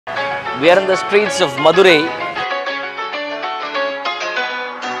We are in the streets of Madurai.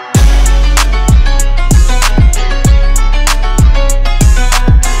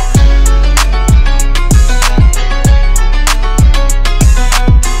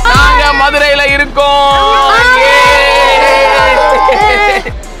 மதுரையில இருக்கோம்.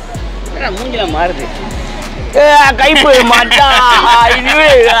 மூஞ்சில மாறுது. கைப்பு மாட்டா.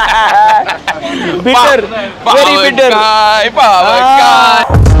 Bitter. Very bitter.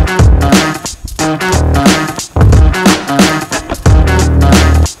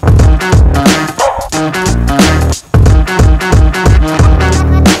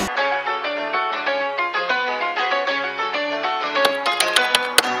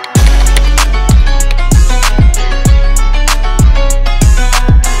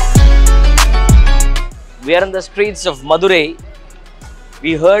 We are in the streets of Madurai.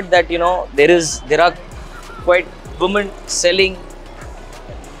 We heard that there are quite women selling.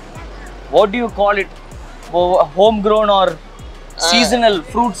 What do you call it? Homegrown or seasonal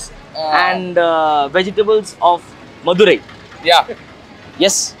fruits and vegetables of Madurai. Yeah.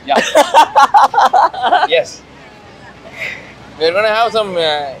 Yes. Yeah. Yes. We're gonna have some.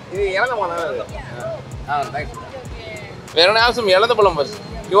 Thanks. We're gonna have some Yelandapalam first.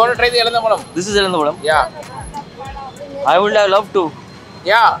 You want to try the Yelandapalam? This is Yelandapalam. Yeah. I would have loved to.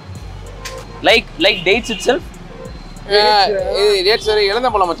 Yeah. Like dates itself. Dates sorry,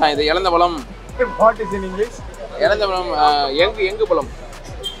 Yelandapalam மச்சான் இது Yelandapalam. What is in English? Yelandapalam எங்கு பழம்.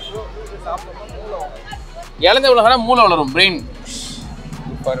 Yelandapalam மூளை வளரும் brain.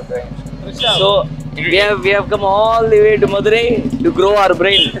 For brain. So we have come all the way to Madurai to grow our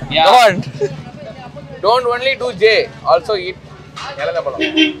brain. Yeah. Come on. Don't only do J, also eat Yelandapalam.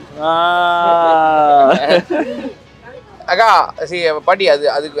 அக்கா பாட்டி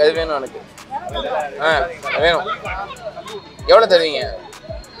அது வேணும் எனக்கு. வேணும். எவ்வளோ தருவீங்க?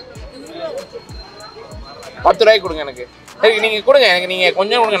 10 ரூபாய்க்கு கொடுங்க எனக்கு. சரி நீங்கள் கொடுங்க எனக்கு, நீங்கள்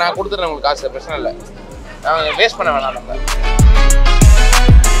கொஞ்சம் கொடுங்க, நான் கொடுத்துட்றேன் உங்களுக்கு காசு, பிரச்சனை இல்லை. நான் வேஸ்ட் பண்ண வேணாம் நம்ம.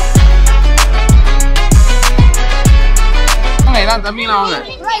 வாங்க இதான் தம்பிங்களா வாங்க.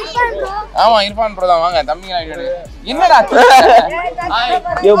 ஆமாம் இர்ஃபான் ப்ரோ தான், வாங்க தம்பிங்களா. என்னடா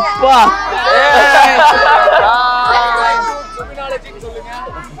எப்பா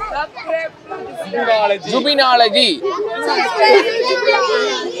Zubinology.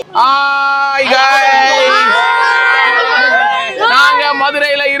 Hi guys. நாங்க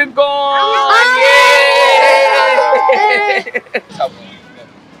மதுரையில இருக்கோம்.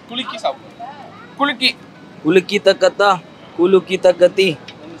 குலுக்கி சாப்பிடு. குலுக்கி தக்கத்தா குலுக்கி தக்கத்தி.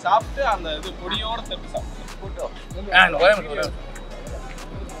 சாப்பிட்டு அந்த இது பொடியோட சேர்த்து சாப்பிடு. போட்டோ. ஒரே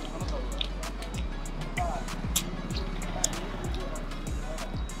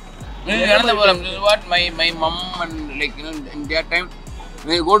Yelandapalam. This is what my mom and in their time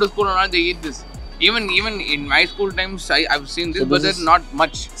when they go to school and all, they eat this. Even in my school times I've seen this, so but there's not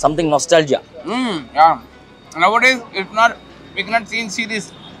much. Something nostalgia. Yeah. Nowadays it's not, we cannot see this.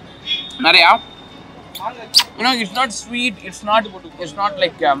 Nariya. It's not sweet. It's not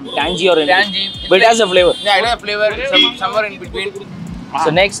like tangy or anything. Tangy. But it has a flavor. Yeah, it has a flavor. Somewhere in between. So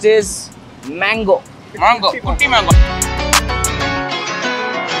next is mango. Kutti mango.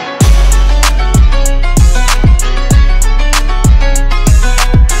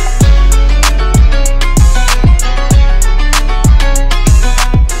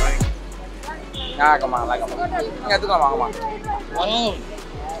 Come on.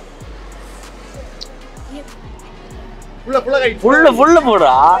 Full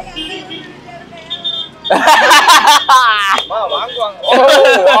போடா. வாங்குவாங்க.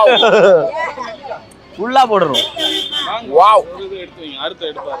 ஃபுல்லா போடுறோம். Wow. இது எடுத்து வைங்க, அடுத்து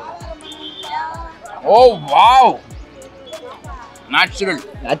எடுப்பாரு. Oh wow.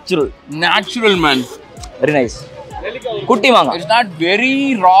 Natural man. Very nice. குட்டி மாங்கா. It's not very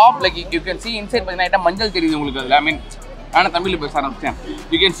raw, like you can see inside but night மஞ்சள் தெரியுது உங்களுக்கு அதுல. I mean ஆனா தமிழ்ல பேச ஆரம்பிச்சேன்.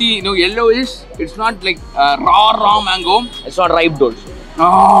 You can see yellowish. It's not like raw mango. It's not ripe also.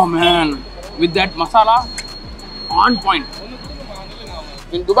 Oh man, with that masala on point.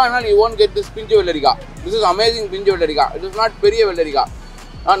 In Dubai you won't get this pinju vellarica. This is amazing pinju vellarica. It is not periya vellarica.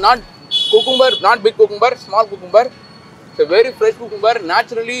 Not cucumber, not big cucumber, small cucumber. It's a very fresh cucumber,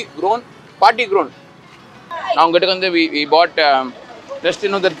 naturally grown, party grown. Now we bought just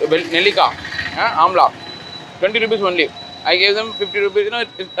that Nellika, Amla, 20 rupees only. I gave them 50 rupees,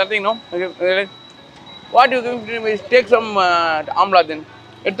 it's nothing, no? What do you give 50 rupees? Take some Amla then.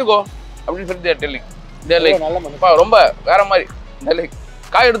 Go. They're telling. They're like, Romba, Varamari. They're like,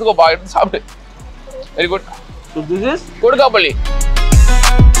 Kai go buy it. Very good. So this is Kodakapalli.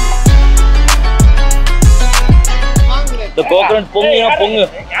 The coconut pongu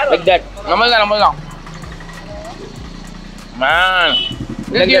like that. நம்மதான். Man,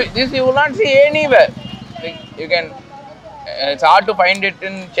 this you will not see anywhere. Like, you can. It's hard to find it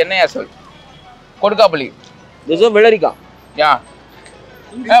in Chennai as well. Kodukapalli. This is a velarika. Yeah.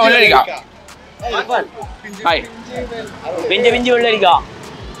 Velarika. Hi. Pinji velarika.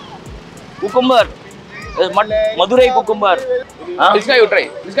 Cucumber. Madurai cucumber. This guy you try.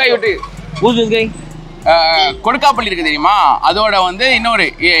 Who's this guy? கொடுக்காப்பள்ளி இருக்கு தெரியுமா அதோட வந்து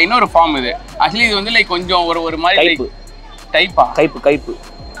இன்னொரு form இது actually இது வந்து like கொஞ்சம் ஒரு மாதிரி டைப்பா கைப்பு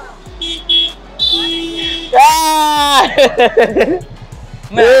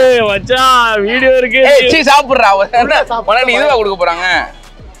ஏய் மச்சான் வீடியோ இருக்கு ஏய் சாப்பிடுறா உனக்கு இதுவா கொடுக்க போறாங்க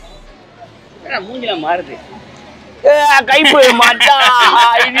என்ன மூஞ்சில மாறுது கைப்பு மச்சான்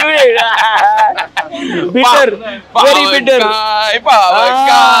bitter very bitter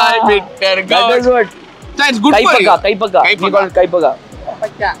bitter that is what that's good for you kaipaka we call it kaipaka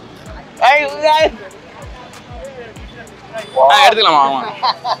எடுத்துக்கலாமா வாங்க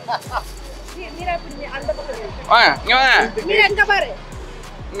இங்க வாங்க நீ எங்க பாரு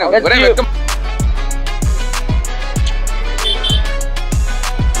ஒரே வெக்கம்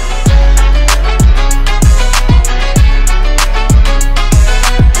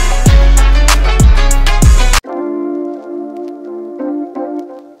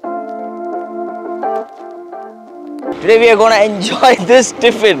Today we are going to enjoy this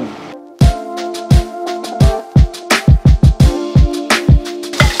tiffin.